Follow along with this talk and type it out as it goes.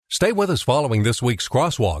Stay with us following this week's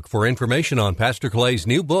Crosswalk for information on Pastor Clay's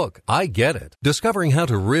new book, I Get It, Discovering How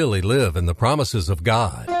to Really Live in the Promises of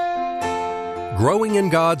God. Growing in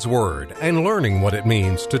God's Word and learning what it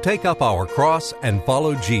means to take up our cross and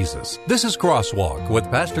follow Jesus. This is Crosswalk with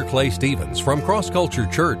Pastor Clay Stevens from Cross Culture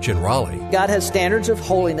Church in Raleigh. God has standards of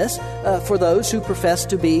holiness for those who profess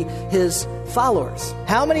to be His followers.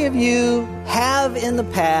 How many of you have in the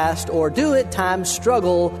past or do at times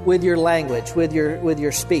struggle with your language, with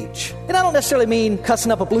your speech? And I don't necessarily mean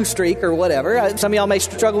cussing up a blue streak or whatever. Some of y'all may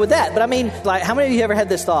struggle with that. But I mean, like, how many of you ever had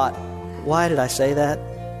this thought? Why did I say that?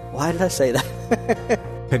 Why did I say that?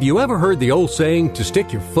 Have you ever heard the old saying, to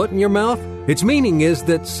stick your foot in your mouth? Its meaning is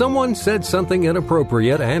that someone said something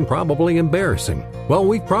inappropriate and probably embarrassing. Well,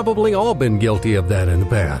 we've probably all been guilty of that in the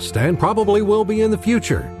past and probably will be in the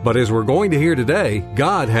future. But as we're going to hear today,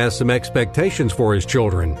 God has some expectations for His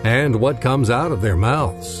children and what comes out of their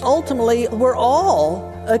mouths. Ultimately, we're all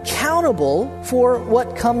accountable for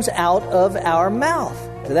what comes out of our mouth.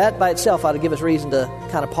 So that by itself ought to give us reason to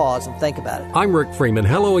kind of pause and think about it. I'm Rick Freeman.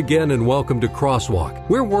 Hello again and welcome to Crosswalk.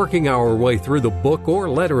 We're working our way through the book or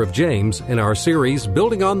letter of James in our series,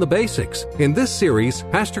 Building on the Basics. In this series,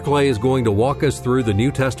 Pastor Clay is going to walk us through the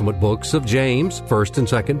New Testament books of James, 1st and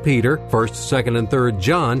 2nd Peter, 1st, 2nd, and 3rd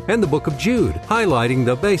John, and the book of Jude, highlighting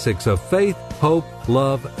the basics of faith, hope,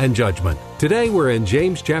 love, and judgment. Today we're in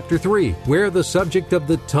James chapter 3, where the subject of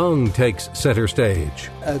the tongue takes center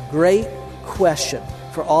stage. A great question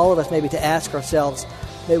for all of us maybe to ask ourselves.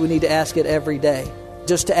 Maybe we need to ask it every day.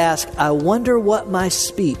 Just to ask, I wonder what my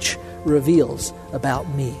speech reveals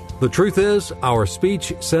about me. The truth is, our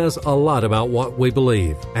speech says a lot about what we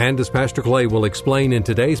believe. And as Pastor Clay will explain in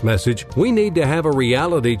today's message, we need to have a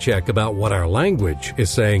reality check about what our language is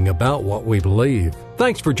saying about what we believe.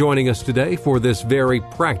 Thanks for joining us today for this very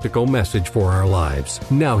practical message for our lives.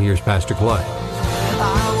 Now here's Pastor Clay.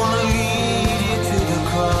 I want to lead you to the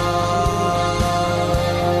cross.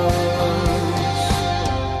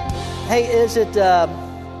 Hey, is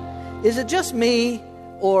it just me,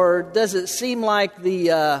 or does it seem like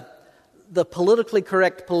the politically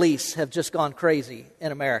correct police have just gone crazy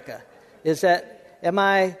in America? And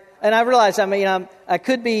I realize, I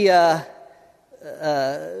could be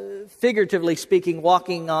figuratively speaking,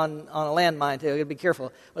 walking on a landmine too. I've got to be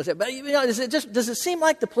careful. But does it seem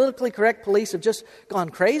like the politically correct police have just gone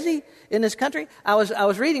crazy in this country? I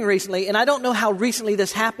was reading recently, and I don't know how recently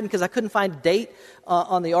this happened because I couldn't find a date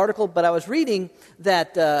on the article, but I was reading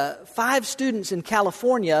that 5 students in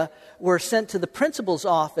California were sent to the principal's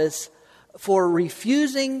office for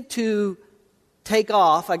refusing to take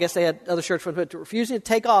off. I guess they had other shirts, but refusing to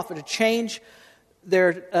take off or to change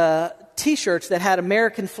their T-shirts that had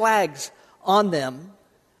American flags on them.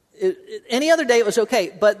 Any other day it was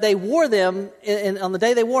okay, but they wore them, and on the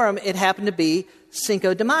day they wore them, it happened to be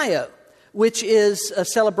Cinco de Mayo, which is a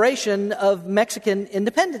celebration of Mexican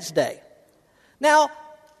Independence Day. Now,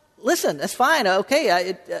 listen, that's fine,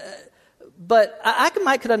 okay, but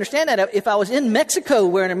I could understand that if I was in Mexico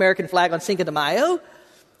wearing an American flag on Cinco de Mayo,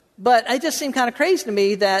 but it just seemed kind of crazy to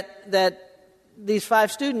me that these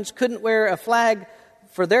 5 students couldn't wear a flag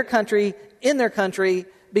for their country in their country,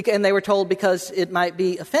 and they were told because it might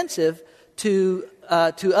be offensive to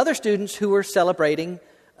other students who were celebrating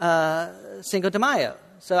Cinco de Mayo.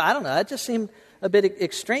 So I don't know. It just seemed a bit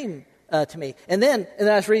extreme to me. And then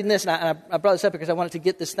I was reading this, and I brought this up because I wanted to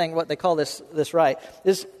get this thing, what they call this right.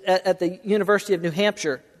 This at the University of New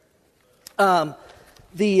Hampshire.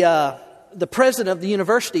 The president of the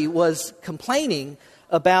university was complaining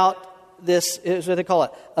about this, is what they call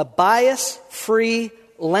it, a bias-free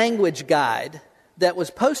language guide that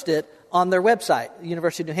was posted on their website, the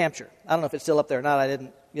University of New Hampshire. I don't know if it's still up there or not. I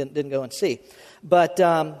didn't go and see, but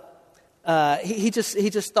he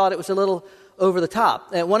just thought it was a little over the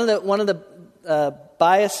top. And one of the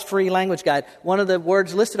bias-free language guide, one of the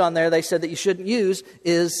words listed on there, they said that you shouldn't use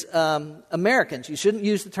is Americans. You shouldn't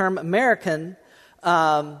use the term American.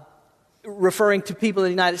 Referring to people in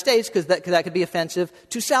the United States, because that could be offensive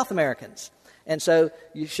to South Americans. And so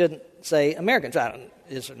you shouldn't say Americans. I don't know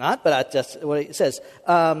is or not, but that's what it says.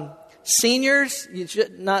 Seniors, you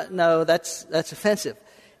should not, no, that's offensive.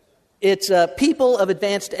 It's people of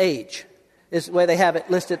advanced age is the way they have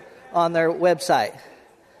it listed on their website.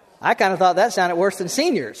 I kind of thought that sounded worse than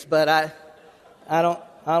seniors, but I don't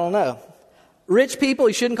know. Rich people,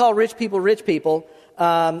 you shouldn't call rich people rich people.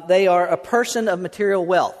 They are a person of material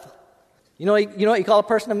wealth. You know what you call a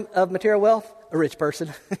person of material wealth? A rich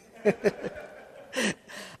person.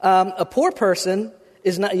 A poor person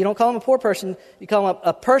is not. You don't call him a poor person. You call him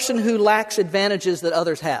a person who lacks advantages that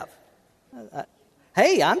others have.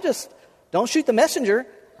 Hey, don't shoot the messenger.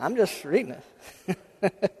 I'm just reading it.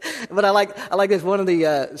 But I like this. One of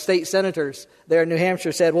the state senators there in New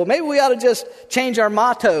Hampshire said, well, maybe we ought to just change our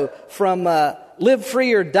motto from live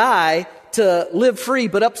free or die to live free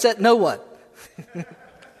but upset no one.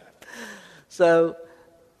 So,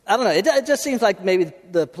 I don't know. It just seems like maybe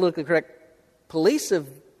the politically correct police have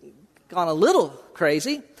gone a little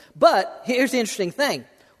crazy. But here's the interesting thing.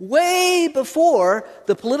 Way before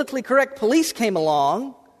the politically correct police came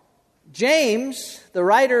along, James, the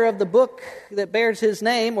writer of the book that bears his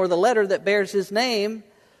name, or the letter that bears his name,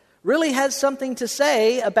 really has something to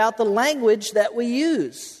say about the language that we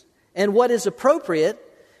use and what is appropriate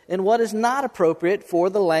and what is not appropriate for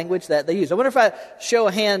the language that they use. I wonder if I show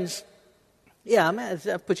of hands. Yeah,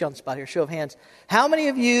 I'll put you on the spot here. Show of hands. How many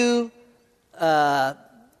of you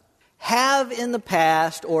have in the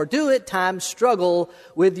past or do at times struggle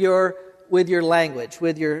with your language,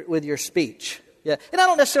 with your speech? Yeah, and I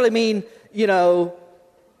don't necessarily mean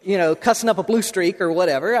cussing up a blue streak or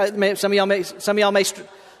whatever. Some of y'all may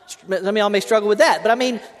struggle with that, but I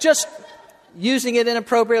mean just using it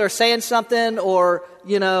inappropriate or saying something, or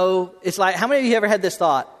it's like, how many of you ever had this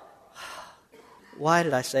thought? Why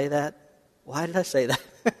did I say that? Why did I say that?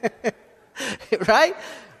 Right?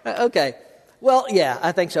 Okay. Well, yeah,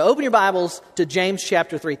 I think so. Open your Bibles to James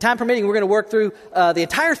chapter 3. Time permitting, we're going to work through the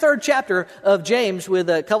entire third chapter of James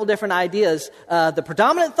with a couple different ideas. The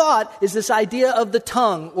predominant thought is this idea of the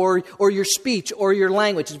tongue or your speech or your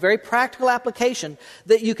language. It's a very practical application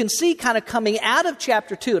that you can see kind of coming out of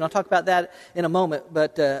chapter 2, and I'll talk about that in a moment.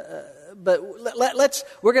 But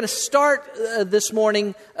we're going to start this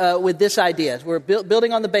morning with this idea. We're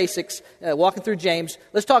building on the basics, walking through James.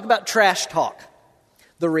 Let's talk about trash talk.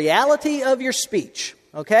 The reality of your speech.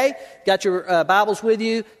 Okay? Got your Bibles with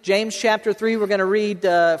you. James chapter 3, we're going to read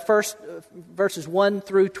first verses 1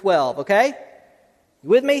 through 12. Okay? You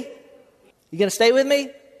with me? You going to stay with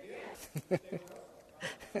me?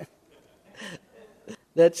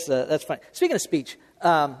 That's fine. Speaking of speech,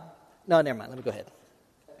 no, never mind. Let me go ahead.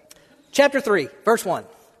 Chapter 3, verse 1.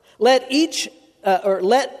 Let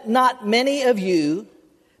not many of you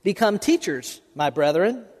become teachers, my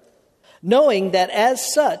brethren, knowing that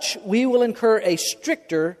as such we will incur a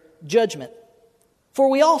stricter judgment.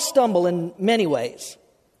 For we all stumble in many ways.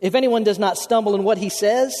 If anyone does not stumble in what he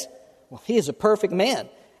says, well, he is a perfect man,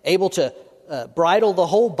 able to bridle the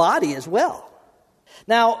whole body as well.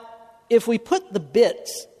 Now, if we put the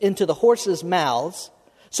bits into the horses' mouths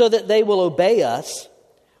so that they will obey us,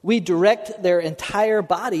 we direct their entire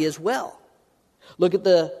body as well. Look at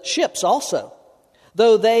the ships also.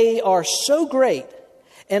 Though they are so great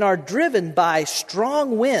and are driven by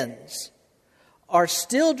strong winds, are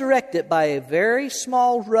still directed by a very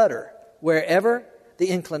small rudder wherever the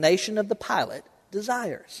inclination of the pilot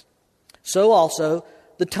desires. So also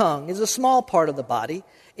the tongue is a small part of the body,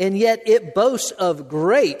 and yet it boasts of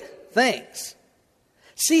great things.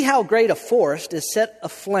 See how great a forest is set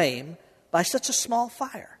aflame by such a small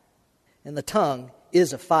fire. And the tongue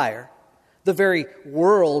is a fire, the very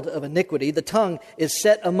world of iniquity. The tongue is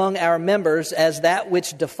set among our members as that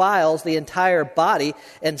which defiles the entire body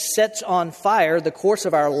and sets on fire the course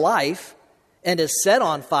of our life, and is set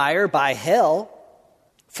on fire by hell.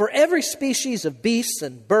 For every species of beasts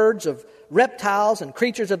and birds, of reptiles and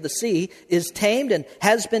creatures of the sea is tamed and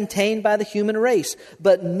has been tamed by the human race.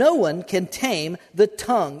 But no one can tame the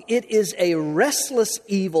tongue. It is a restless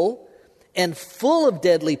evil and full of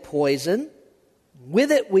deadly poison.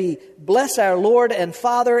 With it we bless our Lord and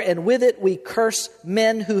Father, and with it we curse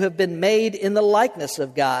men who have been made in the likeness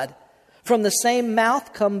of God. From the same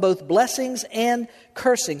mouth come both blessings and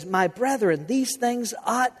cursings. My brethren, these things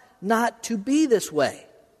ought not to be this way.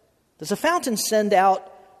 Does a fountain send out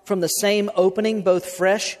from the same opening both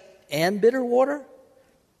fresh and bitter water?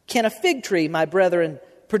 Can a fig tree, my brethren,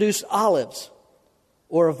 produce olives,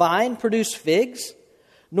 or a vine produce figs?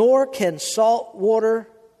 Nor can salt water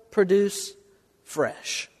produce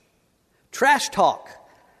fresh. Trash talk,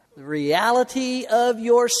 the reality of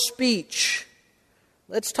your speech.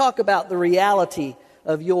 Let's talk about the reality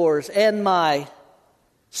of yours and my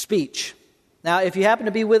speech. Now, if you happen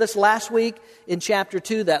to be with us last week in chapter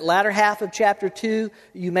 2, that latter half of chapter 2,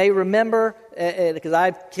 you may remember, because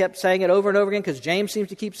I kept saying it over and over again, because James seems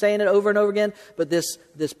to keep saying it over and over again, but this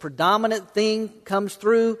predominant thing comes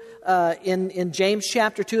through in James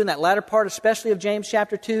chapter 2, in that latter part especially of James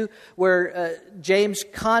chapter 2, where James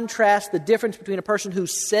contrasts the difference between a person who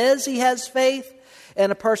says he has faith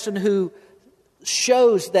and a person who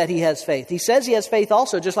shows that he has faith. He says he has faith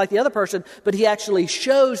also, just like the other person, but he actually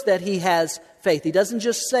shows that he has faith. He doesn't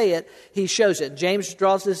just say it, he shows it. James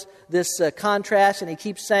draws this contrast, and he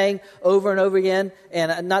keeps saying over and over again,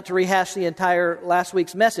 and not to rehash the entire last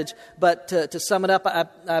week's message, but to sum it up,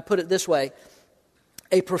 I put it this way.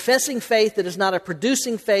 A professing faith that is not a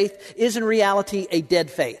producing faith is in reality a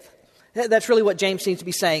dead faith. That's really what James seems to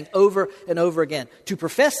be saying over and over again. To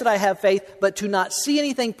profess that I have faith, but to not see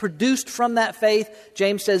anything produced from that faith,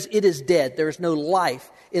 James says it is dead. There is no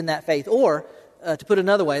life in that faith. Or, to put it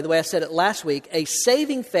another way, the way I said it last week, a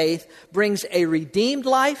saving faith brings a redeemed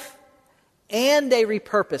life and a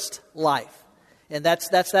repurposed life. And that's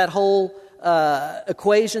that whole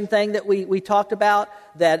equation thing that we talked about,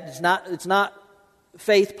 that it's not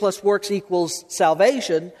faith plus works equals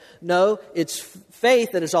salvation. No, it's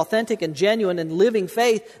faith that is authentic and genuine and living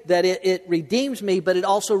faith, that it redeems me, but it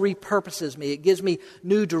also repurposes me. It gives me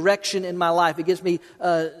new direction in my life. It gives me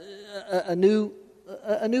a new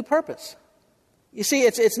purpose. You see,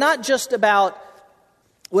 it's not just about,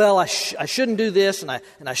 well, I shouldn't do this, and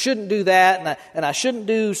I shouldn't do that, and I shouldn't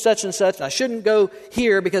do such and such, and I shouldn't go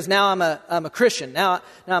here because now I'm a Christian. Now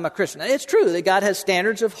I'm a Christian. Now, it's true that God has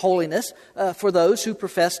standards of holiness for those who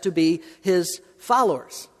profess to be His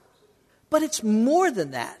followers. But it's more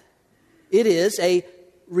than that. It is a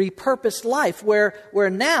repurposed life where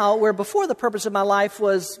before the purpose of my life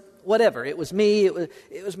was whatever. It was me,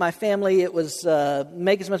 it was my family, it was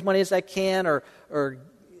make as much money as I can, or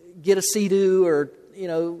get a Sea-Doo, or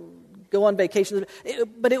go on vacation.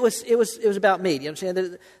 But it was about me. Do you understand?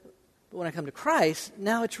 But when I come to Christ,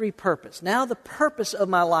 now it's repurposed. Now the purpose of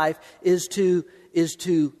my life is to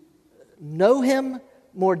know Him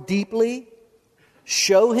more deeply,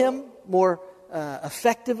 show Him more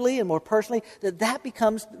effectively and more personally. That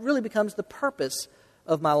really becomes the purpose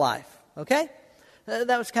of my life. Okay?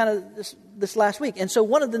 That was kind of this last week. And so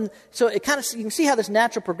you can see how this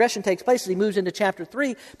natural progression takes place as he moves into chapter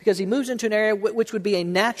 3, because he moves into an area which would be a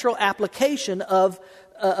natural application of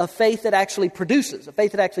a faith that actually produces, a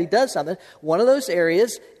faith that actually does something. One of those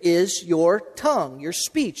areas is your tongue, your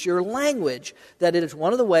speech, your language, that it is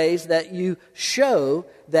one of the ways that you show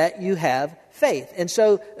that you have faith. And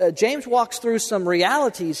so James walks through some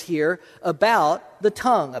realities here about the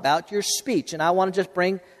tongue, about your speech. And I want to just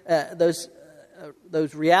bring those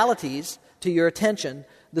realities to your attention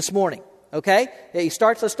this morning. Okay? Let's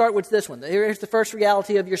start with this one. Here's the first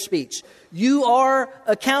reality of your speech. You are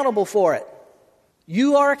accountable for it.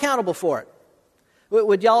 You are accountable for it.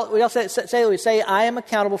 Would y'all say, I am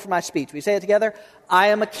accountable for my speech? We say it together. I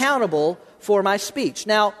am accountable for my speech.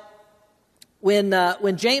 Now, when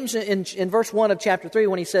James in verse 1 of chapter 3,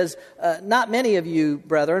 when he says, not many of you,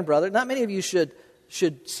 brother, not many of you should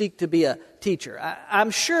seek to be a teacher.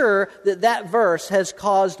 I'm sure that verse has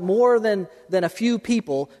caused more than a few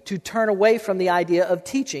people to turn away from the idea of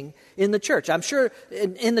teaching in the church. I'm sure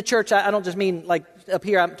in the church, I don't just mean like up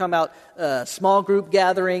here, I'm talking about small group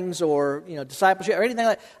gatherings or discipleship or anything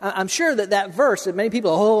like that. I'm sure that verse, that many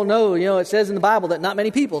people, it says in the Bible that not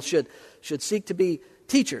many people should seek to be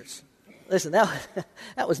teachers. Listen,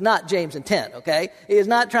 that was not James' intent, okay? He is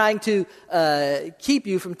not trying to keep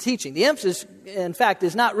you from teaching. The emphasis, in fact,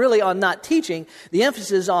 is not really on not teaching. The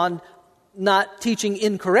emphasis is on not teaching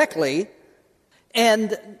incorrectly.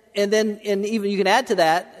 And even you can add to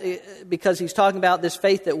that, because he's talking about this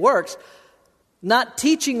faith that works, not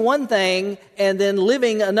teaching one thing and then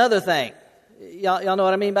living another thing. Y'all know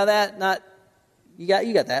what I mean by that? You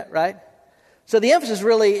got that, right? So the emphasis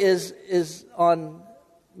really is on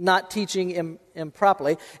not teaching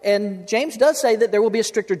improperly. And James does say that there will be a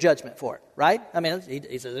stricter judgment for it, right? I mean,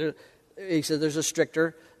 he says there's a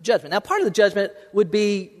stricter judgment. Now, part of the judgment would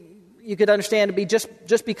be, you could understand, to be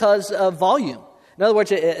just because of volume. In other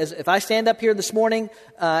words, if I stand up here this morning,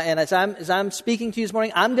 and as I'm speaking to you this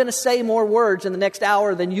morning, I'm going to say more words in the next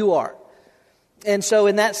hour than you are. And so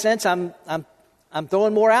in that sense, I'm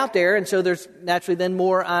throwing more out there, and so there's naturally then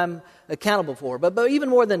more I'm accountable for. But even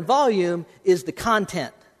more than volume is the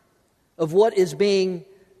content of what is being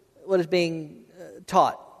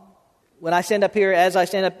taught. When I stand up here,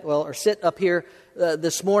 or sit up here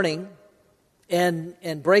this morning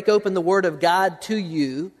and break open the Word of God to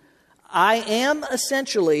you, I am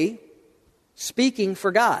essentially speaking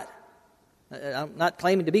for God. I'm not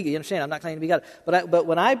claiming to be God. You understand? I'm not claiming to be God. But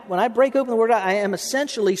when I break open the Word of God, I am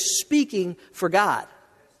essentially speaking for God.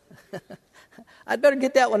 I'd better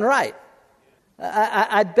get that one right.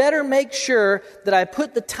 I'd better make sure that I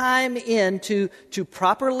put the time in to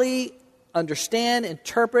properly understand,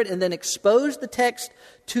 interpret, and then expose the text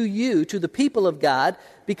to you, to the people of God,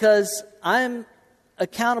 because I'm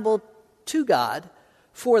accountable to God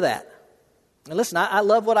for that. And listen, I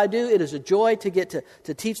love what I do. It is a joy to get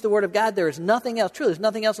to teach the Word of God. There is nothing else, truly, there's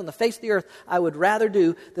nothing else on the face of the earth I would rather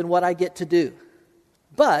do than what I get to do.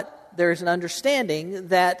 But there is an understanding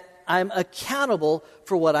that I'm accountable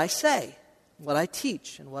for what I say, what I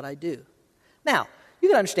teach, and what I do. Now, you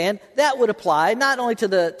can understand that would apply not only to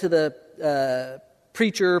the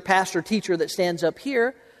preacher, pastor, teacher that stands up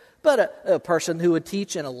here, but a person who would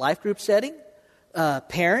teach in a life group setting,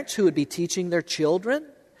 parents who would be teaching their children.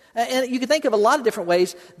 And you can think of a lot of different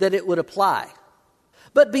ways that it would apply.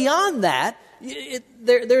 But beyond that,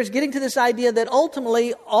 there's getting to this idea that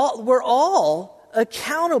ultimately we're all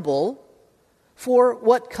accountable for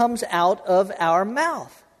what comes out of our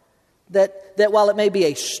mouth. That while it may be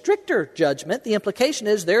a stricter judgment, the implication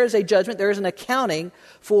is there is a judgment, there is an accounting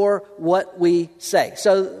for what we say.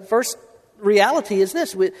 So first reality is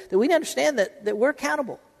this, that we understand that we're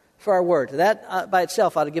accountable for our words. That by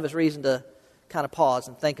itself ought to give us reason to kind of pause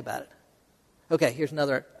and think about it. Okay, here's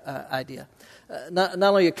another idea. Not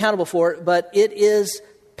only are you accountable for it, but it is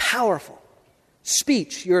powerful.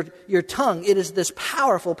 Speech, your tongue, it is this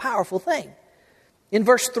powerful, powerful thing. In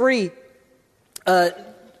verse 3,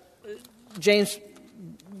 James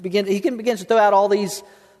begins to throw out all these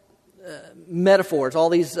metaphors, all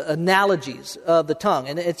these analogies of the tongue.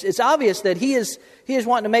 And it's obvious that he is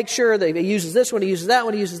wanting to make sure that he uses this one, he uses that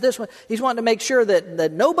one, he uses this one. He's wanting to make sure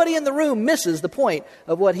that nobody in the room misses the point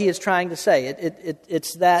of what he is trying to say.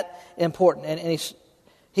 It's that important. And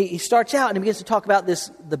he starts out and he begins to talk about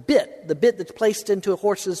the bit that's placed into a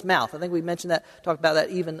horse's mouth. I think we mentioned that, talked about that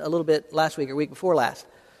even a little bit last week or week before last.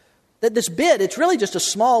 That this bit, it's really just a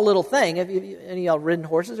small little thing. Have any of y'all ridden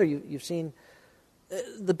horses or you've seen?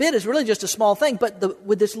 The bit is really just a small thing, but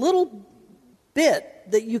with this little bit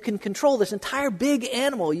that you can control this entire big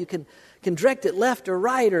animal, you can direct it left or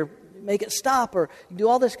right or make it stop or do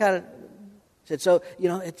all this kind of. So,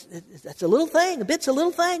 it's a little thing. A bit's a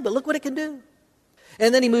little thing, but look what it can do.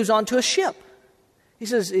 And then he moves on to a ship. He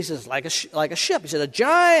says like a ship. He said a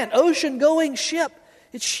giant ocean-going ship.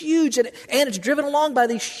 It's huge, and it's driven along by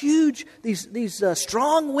these huge, these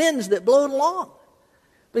strong winds that blow it along.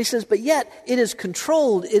 But he says, but yet it is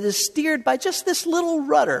controlled, it is steered by just this little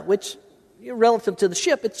rudder, which relative to the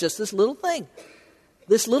ship, it's just this little thing.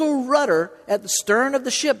 This little rudder at the stern of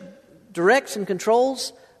the ship directs and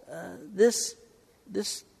controls this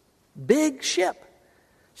big ship.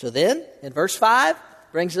 So then, in verse 5,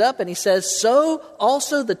 brings it up and he says, so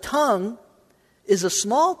also the tongue is a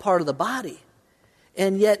small part of the body,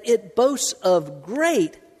 and yet it boasts of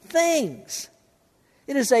great things.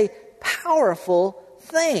 It is a powerful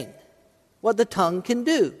thing, what the tongue can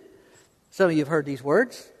do. Some of you have heard these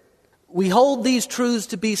words. We hold these truths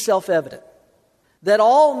to be self-evident, that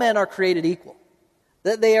all men are created equal,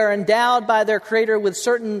 that they are endowed by their Creator with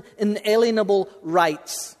certain inalienable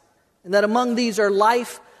rights, and that among these are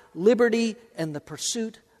life, liberty, and the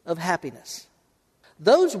pursuit of happiness.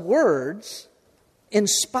 Those words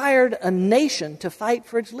inspired a nation to fight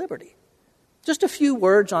for its liberty. Just a few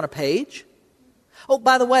words on a page. Oh,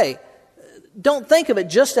 by the way, don't think of it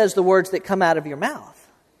just as the words that come out of your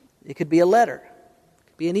mouth. It could be a letter. It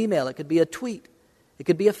could be an email. It could be a tweet. It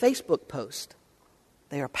could be a Facebook post.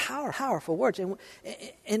 They are powerful words. And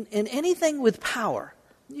anything with power,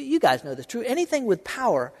 you guys know this, true. Anything with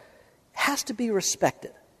power has to be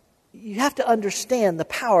respected. You have to understand the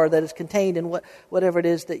power that is contained in whatever it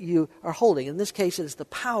is that you are holding. In this case, it is the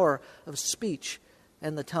power of speech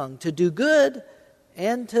and the tongue to do good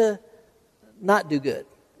and to not do good,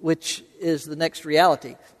 which is the next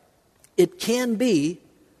reality. It can be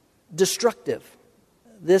destructive.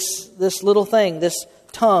 This little thing, this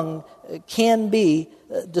tongue, can be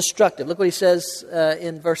destructive. Look what he says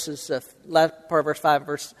in verses, last part of verse 5 and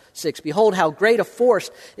verse 6. Behold, how great a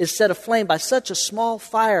force is set aflame by such a small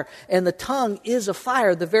fire, and the tongue is a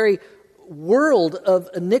fire, the very world of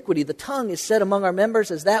iniquity. The tongue is set among our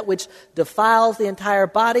members as that which defiles the entire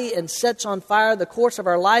body and sets on fire the course of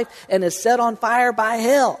our life and is set on fire by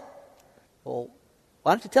hell. Well,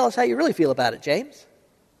 why don't you tell us how you really feel about it, James?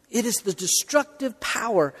 It is the destructive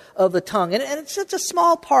power of the tongue. And it's such a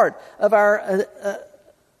small part of our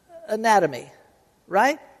anatomy,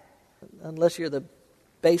 right? Unless you're the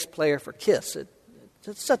bass player for Kiss.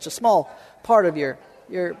 It's such a small part of your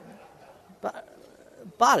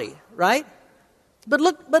body, right? But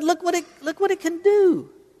look what it can do.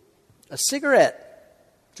 A cigarette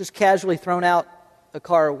just casually thrown out a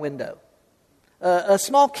car window. A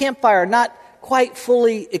small campfire not quite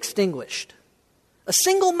fully extinguished. A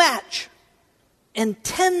single match and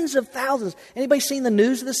tens of thousands. Anybody seen the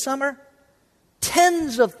news this summer?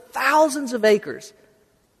 Tens of thousands of acres,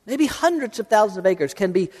 maybe hundreds of thousands of acres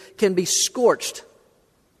can be scorched.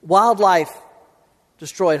 Wildlife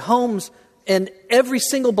destroyed. Homes and every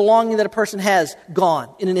single belonging that a person has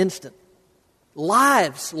gone in an instant.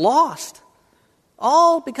 Lives lost.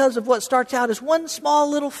 All because of what starts out as one small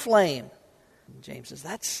little flame. And James says,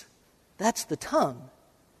 that's the tongue.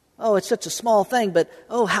 Oh, it's such a small thing, but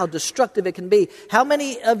oh, how destructive it can be. How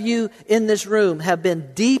many of you in this room have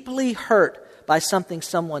been deeply hurt by something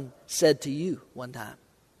someone said to you one time?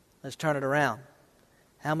 Let's turn it around.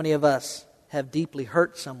 How many of us have deeply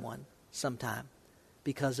hurt someone sometime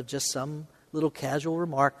because of just some little casual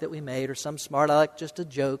remark that we made or some smart aleck, just a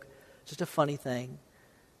joke, just a funny thing,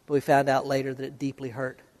 but we found out later that it deeply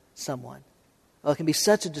hurt someone? Oh, it can be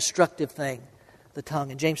such a destructive thing, the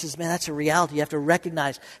tongue. And James says, man, that's a reality. You have to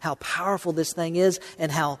recognize how powerful this thing is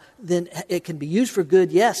and how then it can be used for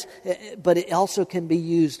good, yes, but it also can be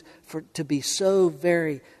used to be so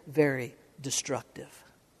very, very destructive.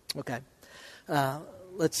 Okay,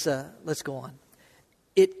 let's go on.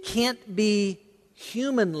 It can't be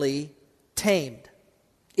humanly tamed.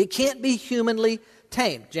 It can't be humanly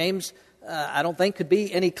tamed. James, I don't think, could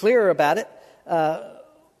be any clearer about it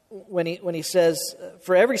when he says,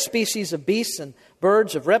 for every species of beasts and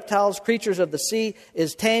birds, of reptiles, creatures of the sea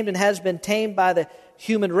is tamed and has been tamed by the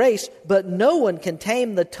human race, but no one can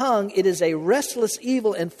tame the tongue. It is a restless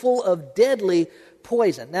evil and full of deadly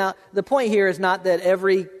poison. Now, the point here is not that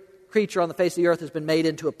every creature on the face of the earth has been made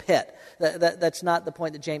into a pet. That's not the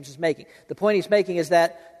point that James is making. The point he's making is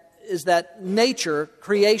that nature,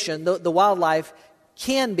 creation, the wildlife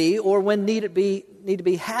can be, or when need to be,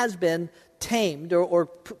 has been tamed or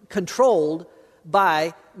controlled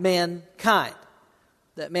by mankind.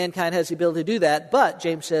 That mankind has the ability to do that, but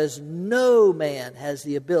James says no man has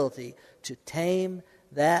the ability to tame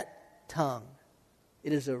that tongue.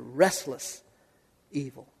 It is a restless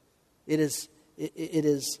evil. It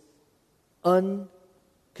is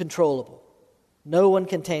uncontrollable. No one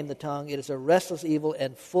can tame the tongue. It is a restless evil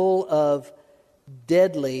and full of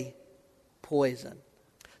deadly poison.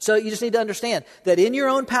 So you just need to understand that in your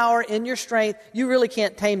own power, in your strength, you really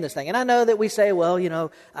can't tame this thing. And I know that we say, well,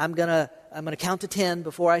 I'm gonna count to 10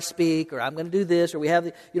 before I speak, or I'm gonna do this, or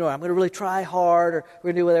I'm gonna really try hard, or we're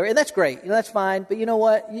gonna do whatever. And that's great. That's fine. But you know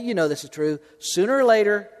what? You know this is true. Sooner or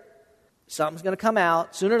later, something's going to come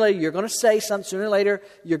out. Sooner or later, you're going to say something. Sooner or later,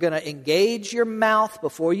 you're going to engage your mouth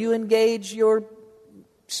before you engage your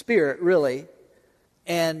spirit, really.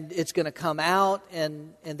 And it's going to come out,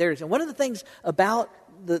 and there it is. And one of the things about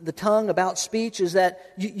the tongue, about speech, is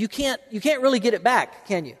that you can't really get it back,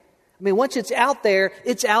 can you? I mean, once it's out there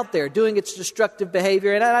doing its destructive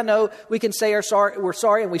behavior. And I know we can say we're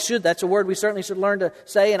sorry, and we should. That's a word we certainly should learn to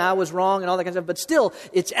say, and I was wrong, and all that kind of stuff. But still,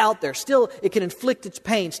 it's out there. Still, it can inflict its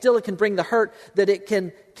pain. Still, it can bring the hurt that it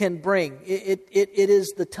can bring. It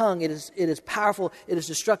is the tongue. It is powerful. It is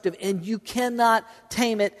destructive, and you cannot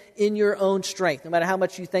tame it in your own strength, no matter how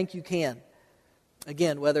much you think you can.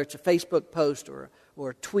 Again, whether it's a Facebook post or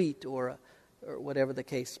a tweet or whatever the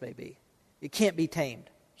case may be, it can't be tamed,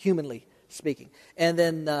 humanly speaking. And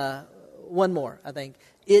then one more, I think.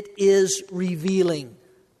 It is revealing.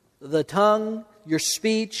 The tongue, your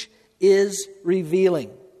speech, is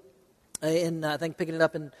revealing. And I think picking it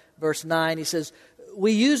up in verse 9, he says,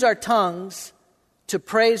 we use our tongues to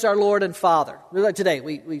praise our Lord and Father. Today,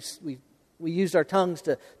 we use our tongues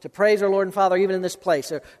to praise our Lord and Father, even in this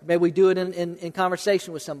place. Or maybe we do it in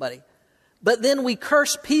conversation with somebody. But then we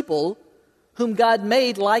curse people whom God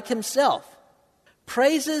made like himself.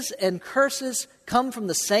 Praises and curses come from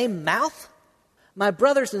the same mouth? My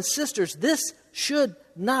brothers and sisters, this should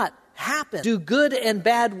not happen. Do good and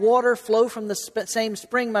bad water flow from the same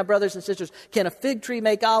spring, my brothers and sisters? Can a fig tree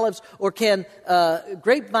make olives, or can a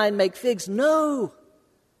grapevine make figs? No.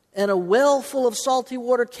 And a well full of salty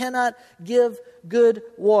water cannot give good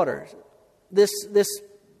water. This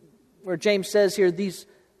where James says here, these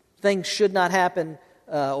things should not happen,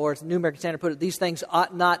 or as the New American Standard put it, these things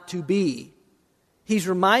ought not to be. He's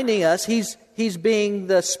reminding us, he's being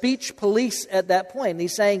the speech police at that point. And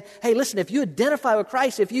he's saying, hey, listen, if you identify with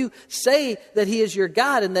Christ, if you say that he is your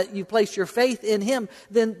God and that you place your faith in him,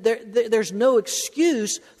 then there's no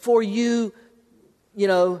excuse for you,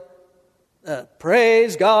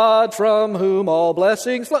 praise God from whom all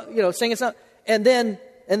blessings flow, singing something. And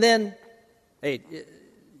then, hey,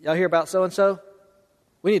 y'all hear about so-and-so?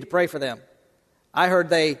 We need to pray for them. I heard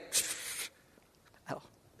they...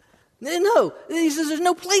 No, he says there's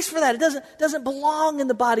no place for that. It doesn't belong in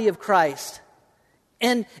the body of Christ.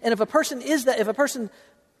 And if a person is that, if a person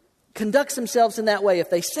conducts themselves in that way, if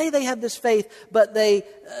they say they have this faith, but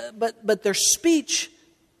their speech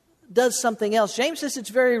does something else, James says it's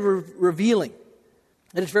very revealing.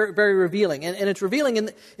 It is very, very revealing, and it's revealing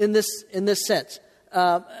in this sense.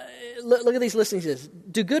 Look at these listings.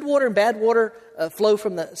 Do good water and bad water flow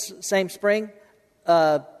from the same spring?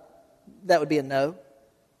 That would be a no.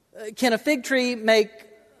 Can a fig tree make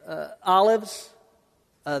olives?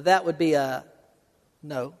 That would be a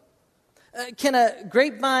no. Can a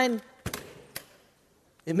grapevine...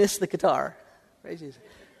 You missed the guitar.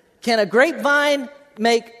 Can a grapevine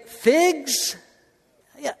make figs?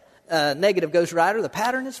 Yeah. Negative Ghost Rider. The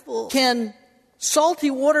pattern is full. Can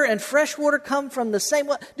salty water and fresh water come from the same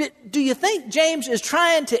well? Do you think James is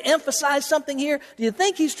trying to emphasize something here? Do you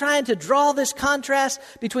think he's trying to draw this contrast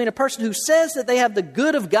between a person who says that they have the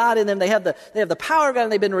good of God in them, they have the power of God,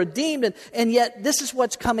 and they've been redeemed, and yet this is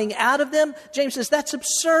what's coming out of them? James says that's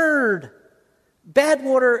absurd. Bad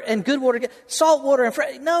water and good water, salt water and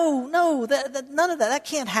fresh. No, none of that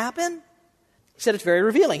can't happen. He said it's very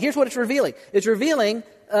revealing. Here's what it's revealing. It's revealing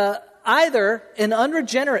either an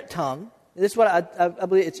unregenerate tongue. This is what I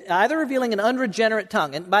believe. It's either revealing an unregenerate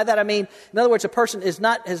tongue. And by that I mean, in other words, a person has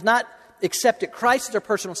not accepted Christ as their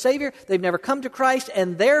personal Savior. They've never come to Christ.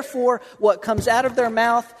 And therefore, what comes out of their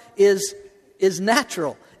mouth is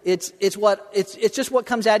natural. It's just what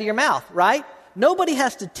comes out of your mouth, right? Nobody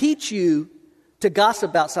has to teach you to gossip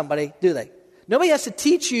about somebody, do they? Nobody has to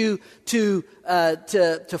teach you to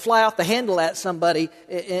fly off the handle at somebody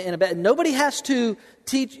in a bed. Nobody has to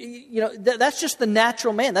teach, that's just the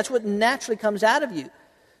natural man. That's what naturally comes out of you.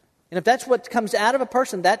 And if that's what comes out of a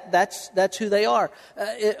person, that's who they are.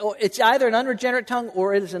 It's either an unregenerate tongue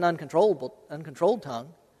or it is an uncontrolled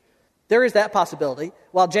tongue. There is that possibility.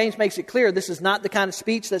 While James makes it clear this is not the kind of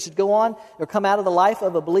speech that should go on or come out of the life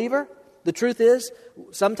of a believer, the truth is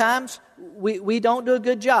sometimes we don't do a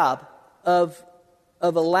good job of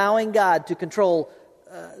allowing God to control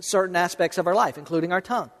certain aspects of our life, including our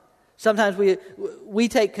tongue. Sometimes we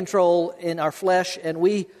take control in our flesh and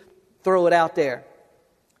we throw it out there.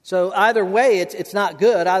 So either way, it's not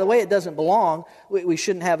good. Either way, it doesn't belong. We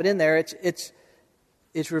shouldn't have it in there.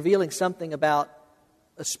 It's revealing something about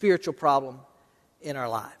a spiritual problem in our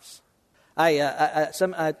lives. I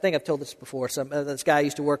think I've told this before. This guy I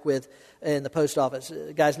used to work with in the post office.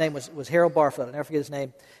 The guy's name was Harold Barfoot. I'll never forget his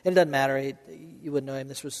name. And it doesn't matter. You wouldn't know him.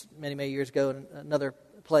 This was many, many years ago in another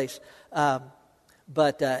place.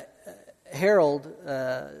 But Harold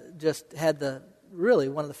just had really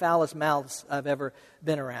one of the foulest mouths I've ever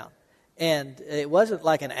been around. And it wasn't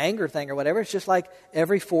like an anger thing or whatever. It's just like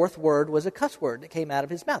every fourth word was a cuss word that came out of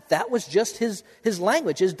his mouth. That was just his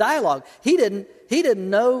language, his dialogue. He didn't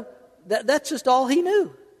know. That's just all he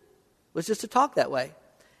knew, was just to talk that way.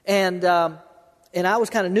 And I was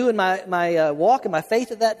kind of new in my walk and my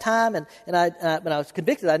faith at that time. And when I was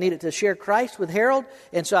convicted, I needed to share Christ with Harold.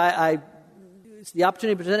 And so the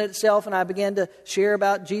opportunity presented itself, and I began to share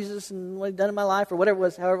about Jesus and what he'd done in my life, or whatever it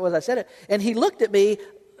was, however it was I said it. And he looked at me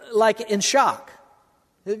like in shock,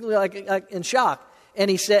 like in shock. And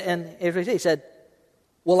he said,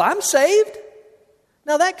 "Well, I'm saved."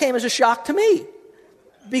 Now that came as a shock to me,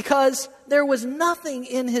 because there was nothing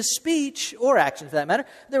in his speech, or action for that matter,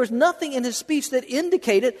 there was nothing in his speech that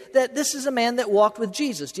indicated that this is a man that walked with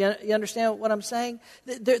Jesus. Do you understand what I'm saying?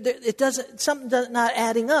 Something's not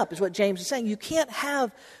adding up, is what James is saying. You can't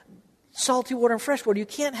have salty water and fresh water. You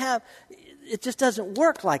can't have, it just doesn't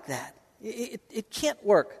work like that. It can't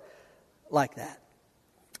work like that.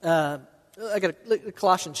 I got to look at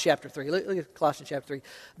Colossians chapter 3. Look at Colossians chapter 3.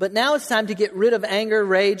 But now it's time to get rid of anger,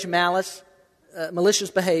 rage, malice,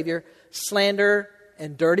 malicious behavior, slander,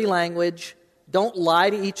 and dirty language. Don't lie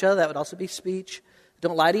to each other. That would also be speech.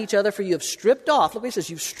 Don't lie to each other, for you have stripped off. Look what he says.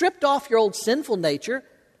 You've stripped off your old sinful nature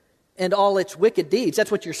and all its wicked deeds.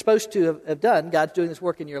 That's what you're supposed to have done. God's doing this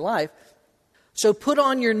work in your life. So put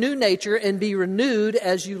on your new nature and be renewed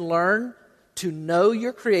as you learn to know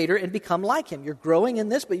your Creator and become like Him. You're growing in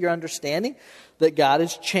this, but you're understanding that God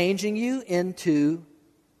is changing you into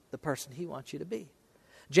the person He wants you to be.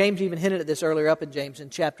 James even hinted at this earlier up in James in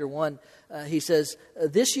chapter 1. He says,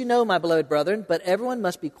 "This you know, my beloved brethren, but everyone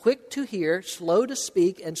must be quick to hear, slow to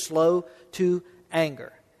speak, and slow to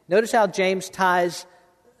anger." Notice how James ties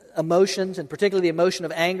emotions, and particularly the emotion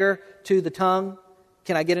of anger, to the tongue.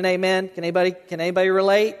 Can I get an amen? Can anybody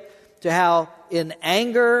relate to how in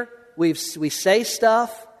anger we say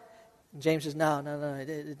stuff? James says, no,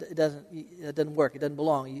 it doesn't work. It doesn't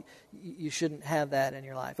belong. You shouldn't have that in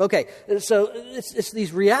your life. Okay, so it's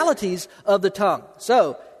these realities of the tongue.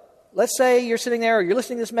 So let's say you're sitting there or you're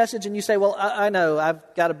listening to this message and you say, well, I know I've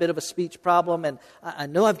got a bit of a speech problem, and I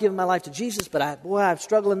know I've given my life to Jesus, but I've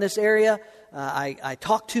struggled in this area. I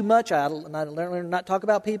talk too much. I learn not to talk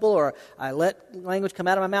about people, or I let language come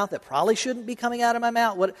out of my mouth that probably shouldn't be coming out of my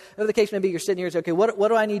mouth. Whatever the case may be, you're sitting here and say, okay, what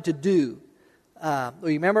do I need to do? You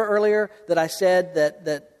remember earlier that I said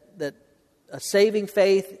that that a saving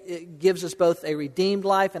faith, it gives us both a redeemed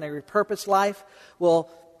life and a repurposed life. Well,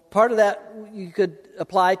 part of that you could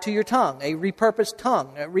apply to your tongue, a repurposed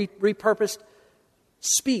tongue, a repurposed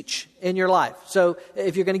speech in your life. So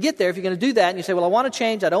if you're going to get there, if you're going to do that, and you say, well, I want to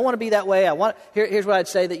change, I don't want to be that way, here's what I'd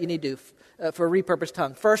say that you need to do for a repurposed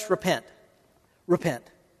tongue. First, repent. Repent.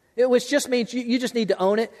 Which just means you just need to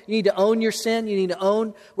own it. You need to own your sin. You need to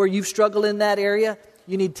own where you've struggled in that area.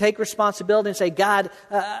 You need to take responsibility and say, God,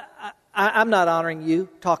 I'm not honoring you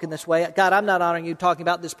talking this way. God, I'm not honoring you talking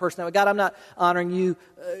about this person that way. God, I'm not honoring you.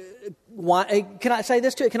 Can I say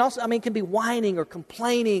this too? It can also, it can be whining or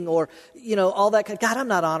complaining or, all that. God, I'm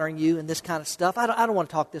not honoring you and this kind of stuff. I don't want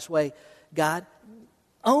to talk this way, God.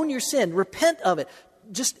 Own your sin. Repent of it.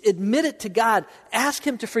 Just admit it to God. Ask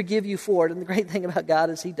Him to forgive you for it. And the great thing about God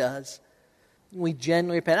is He does. We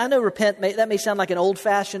genuinely repent. I know repent, that may sound like an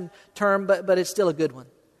old-fashioned term, but it's still a good one.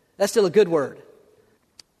 That's still a good word.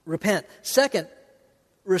 Repent. Second,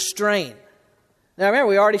 restrain. Now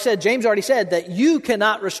remember, James already said that you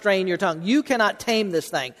cannot restrain your tongue. You cannot tame this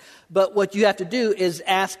thing. But what you have to do is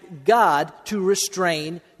ask God to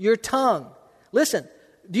restrain your tongue. Listen,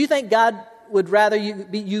 do you think God would rather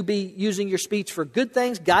you be using your speech for good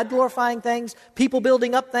things, God-glorifying things,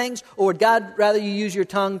 people-building up things, or would God rather you use your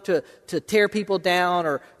tongue to tear people down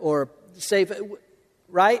or say,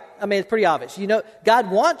 right? It's pretty obvious.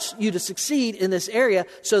 God wants you to succeed in this area,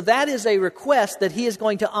 so that is a request that He is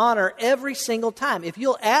going to honor every single time. If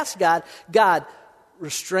you'll ask God,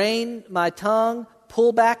 restrain my tongue,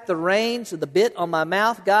 pull back the reins of the bit on my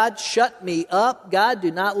mouth. God, shut me up. God, do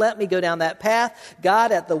not let me go down that path.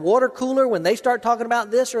 God, at the water cooler, when they start talking about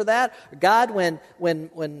this or that. God, when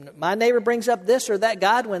my neighbor brings up this or that.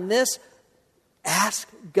 God, when this. Ask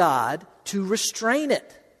God to restrain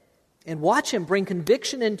it. And watch Him bring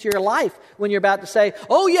conviction into your life when you're about to say,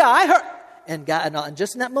 oh yeah, I heard. And God, and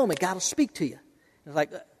just in that moment, God will speak to you. It's like,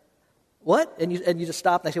 what? And you just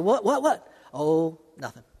stop and they say, what? Oh,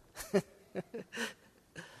 nothing.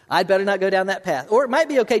 I'd better not go down that path. Or it might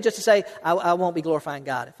be okay just to say, I won't be glorifying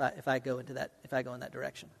God if I go in that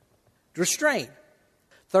direction. Restrain.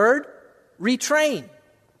 Third, retrain.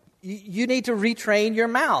 You need to retrain your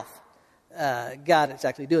mouth. God is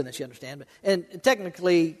actually doing this, you understand. And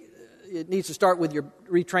technically, it needs to start with your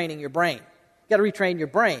retraining your brain. You've got to retrain your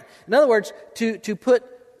brain. In other words, to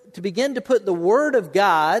begin to put the Word of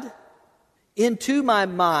God into my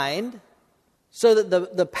mind so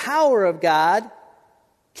that the power of God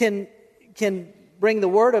can bring the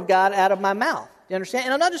Word of God out of my mouth. You understand?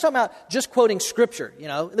 And I'm not just talking about just quoting Scripture,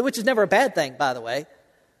 which is never a bad thing, by the way,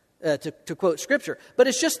 to quote Scripture. But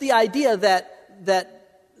it's just the idea that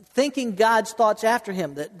thinking God's thoughts after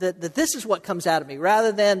Him, that this is what comes out of me,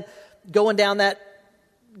 rather than going down that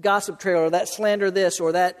gossip trail or that slander this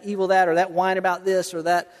or that evil that or that whine about this or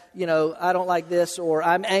that, I don't like this or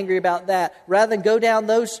I'm angry about that. Rather than go down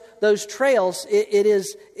those trails, it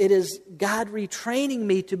is God retraining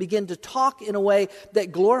me to begin to talk in a way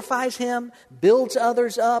that glorifies Him, builds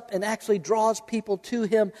others up, and actually draws people to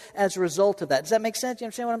Him as a result of that. Does that make sense? You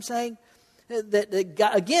understand what I'm saying? That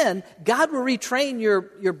God will retrain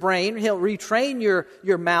your brain. He'll retrain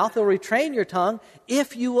your mouth. He'll retrain your tongue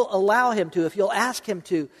if you will allow Him to, if you'll ask Him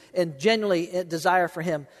to, and genuinely desire for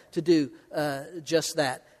Him to do just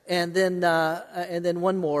that. And then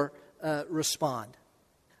one more, respond.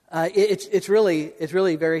 It's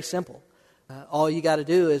really very simple. All you got to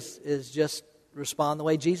do is just respond the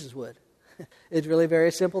way Jesus would. It's really a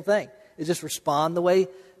very simple thing. It's just respond the way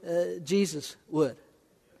Jesus would.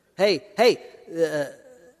 Hey,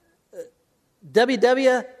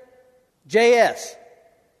 WWJS,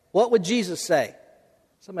 what would Jesus say?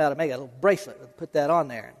 Somebody ought to make a little bracelet and put that on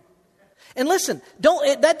there. And listen,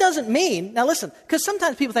 that doesn't mean, now listen, because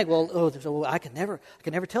sometimes people think, well, I can never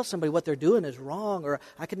tell somebody what they're doing is wrong, or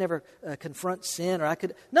I could never confront sin,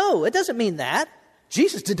 no, it doesn't mean that.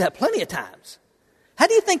 Jesus did that plenty of times. How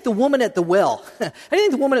do you think the woman at the well,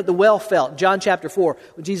 felt in John chapter 4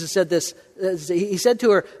 when Jesus said this? He said to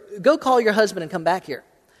her, go call your husband and come back here.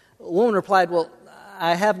 The woman replied, well,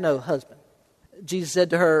 I have no husband. Jesus said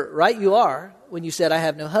to her, right you are when you said, I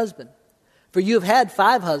have no husband. For you have had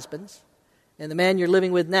 5 husbands, and the man you're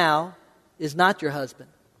living with now is not your husband.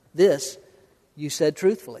 This you said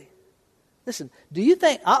truthfully. Listen, do you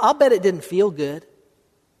think, I'll bet it didn't feel good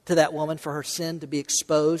to that woman for her sin to be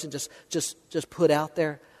exposed and just put out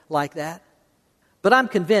there like that. But I'm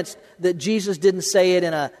convinced that Jesus didn't say it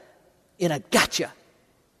in a gotcha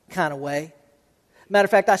kind of way. Matter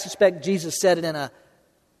of fact, I suspect Jesus said it in a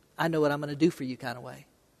I know what I'm going to do for you kind of way.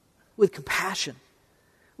 With compassion.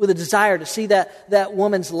 With a desire to see that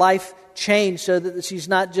woman's life change so that she's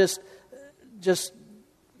not just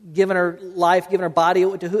given her life, given her body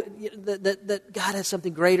to who, that God has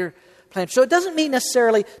something greater planned. So it doesn't mean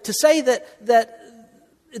necessarily to say that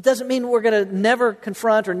it doesn't mean we're going to never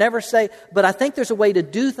confront or never say, but I think there's a way to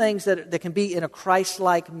do things that can be in a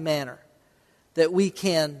Christ-like manner that we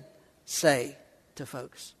can say to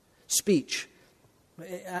folks. Speech.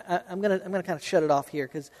 I'm going to kind of shut it off here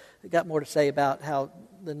because I've got more to say about how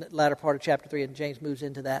the latter part of chapter 3 and James moves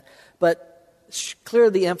into that. But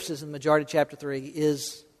clearly the emphasis in the majority of chapter 3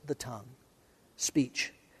 is the tongue,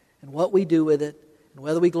 speech, and what we do with it, and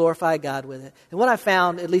whether we glorify God with it. And what I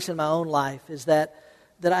found, at least in my own life, is that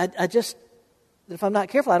I just, that if I'm not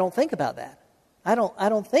careful, I don't think about that. I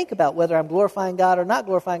don't think about whether I'm glorifying God or not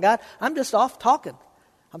glorifying God. I'm just off talking.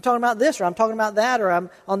 I'm talking about this, or I'm talking about that, or I'm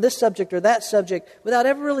on this subject or that subject, without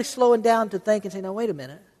ever really slowing down to think and say, "No, wait a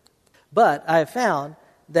minute." But I have found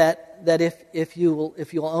that if you'll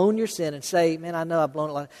own your sin and say, "Man, I know I've blown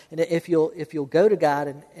it a lot," and if you'll go to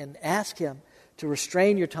God and ask Him to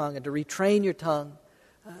restrain your tongue and to retrain your tongue,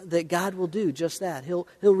 that God will do just that. He'll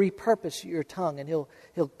repurpose your tongue, and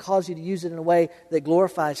He'll cause you to use it in a way that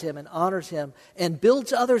glorifies Him and honors Him and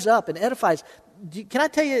builds others up and edifies. Can I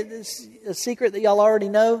tell you a secret that y'all already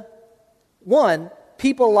know? One,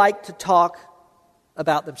 people like to talk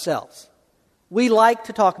about themselves. We like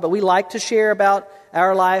to talk about, we like to share about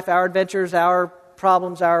our life, our adventures, our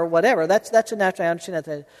problems, our whatever. That's a natural, I understand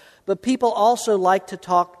that. But people also like to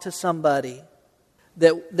talk to somebody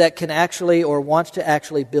that can actually or wants to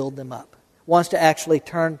actually build them up, wants to actually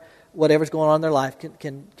turn whatever's going on in their life,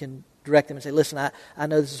 can direct them and say, "Listen, I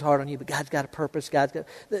know this is hard on you, but God's got a purpose.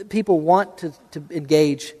 People want to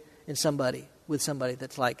engage with somebody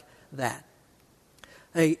that's like that.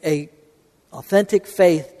 A authentic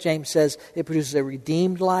faith, James says, it produces a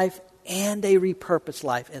redeemed life and a repurposed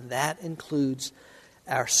life, and that includes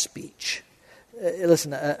our speech.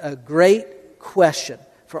 Listen, a great question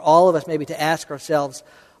for all of us maybe to ask ourselves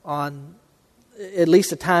on at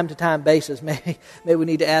least a time-to-time basis. Maybe we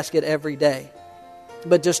need to ask it every day.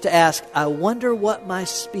 But just to ask, I wonder what my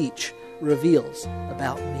speech reveals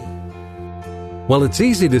about me. Well, it's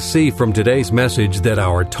easy to see from today's message that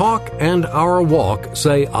our talk and our walk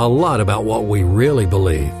say a lot about what we really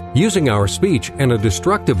believe. Using our speech in a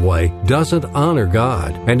destructive way doesn't honor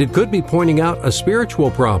God, and it could be pointing out a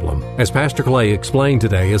spiritual problem. As Pastor Clay explained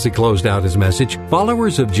today as he closed out his message,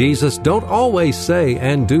 followers of Jesus don't always say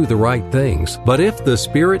and do the right things. But if the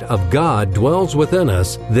Spirit of God dwells within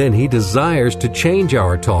us, then He desires to change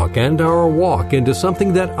our talk and our walk into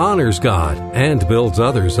something that honors God and builds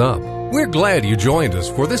others up. We're glad you joined us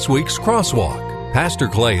for this week's Crosswalk. Pastor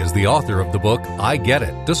Clay is the author of the book, I Get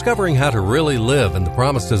It, Discovering How to Really Live in the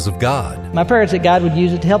Promises of God. My prayer is that God would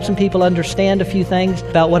use it to help some people understand a few things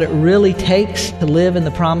about what it really takes to live in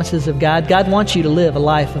the promises of God. God wants you to live a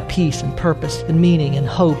life of peace and purpose and meaning and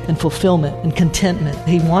hope and fulfillment and contentment.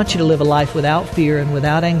 He wants you to live a life without fear and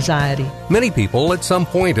without anxiety. Many people at some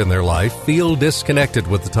point in their life feel disconnected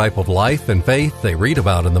with the type of life and faith they read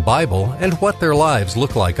about in the Bible and what their lives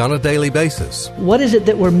look like on a daily basis. What is it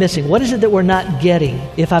that we're missing? What is it that we're not getting?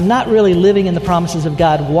 If I'm not really living in the promises of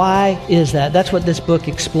God, why is that? That's what this book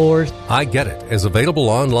explores. I Get It is available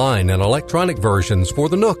online in electronic versions for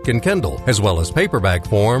the Nook and Kindle, as well as paperback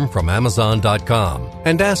form from Amazon.com.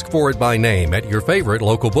 And ask for it by name at your favorite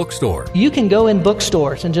local bookstore. You can go in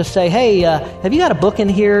bookstores and just say, "Hey, have you got a book in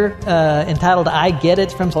here entitled I Get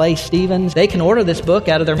It from Clay Stevens?" They can order this book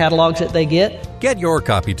out of their catalogs that they get. Get your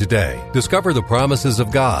copy today. Discover the promises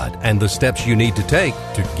of God and the steps you need to take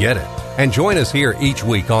to get it. And join us here each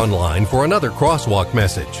week online for another Crosswalk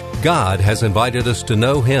message. God has invited us to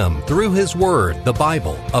know Him through His Word, the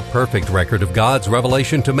Bible, a perfect record of God's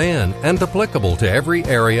revelation to man and applicable to every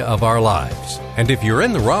area of our lives. And if you're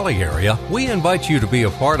in the Raleigh area, we invite you to be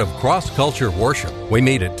a part of Cross Culture Worship. We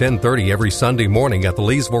meet at 10:30 every Sunday morning at the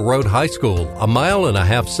Leesville Road High School, a mile and a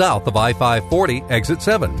half south of I-540, exit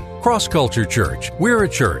 7. Cross Culture Church. We're a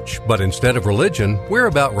church, but instead of religion, we're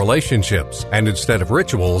about relationships. And instead of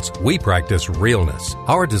rituals, we practice realness.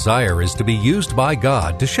 Our desire is to be used by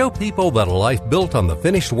God to show people that a life built on the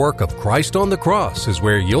finished work of Christ on the cross is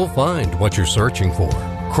where you'll find what you're searching for.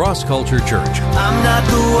 Cross Culture Church. I'm not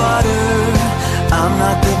the water, I'm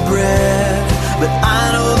not the bread, but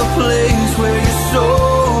I know the place where your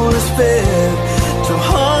soul is fed. So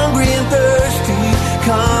hungry and thirsty,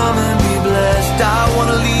 come and be blessed. I want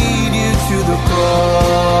to lead you to the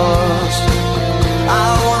cross.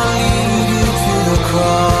 I want to lead you to the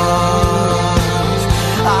cross.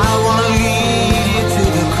 I want to lead you to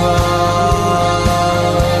the cross.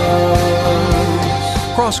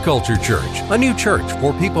 Cross Culture Church, a new church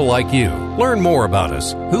for people like you. Learn more about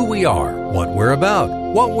us, who we are, what we're about,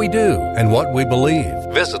 what we do, and what we believe.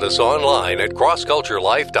 Visit us online at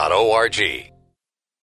crossculturelife.org.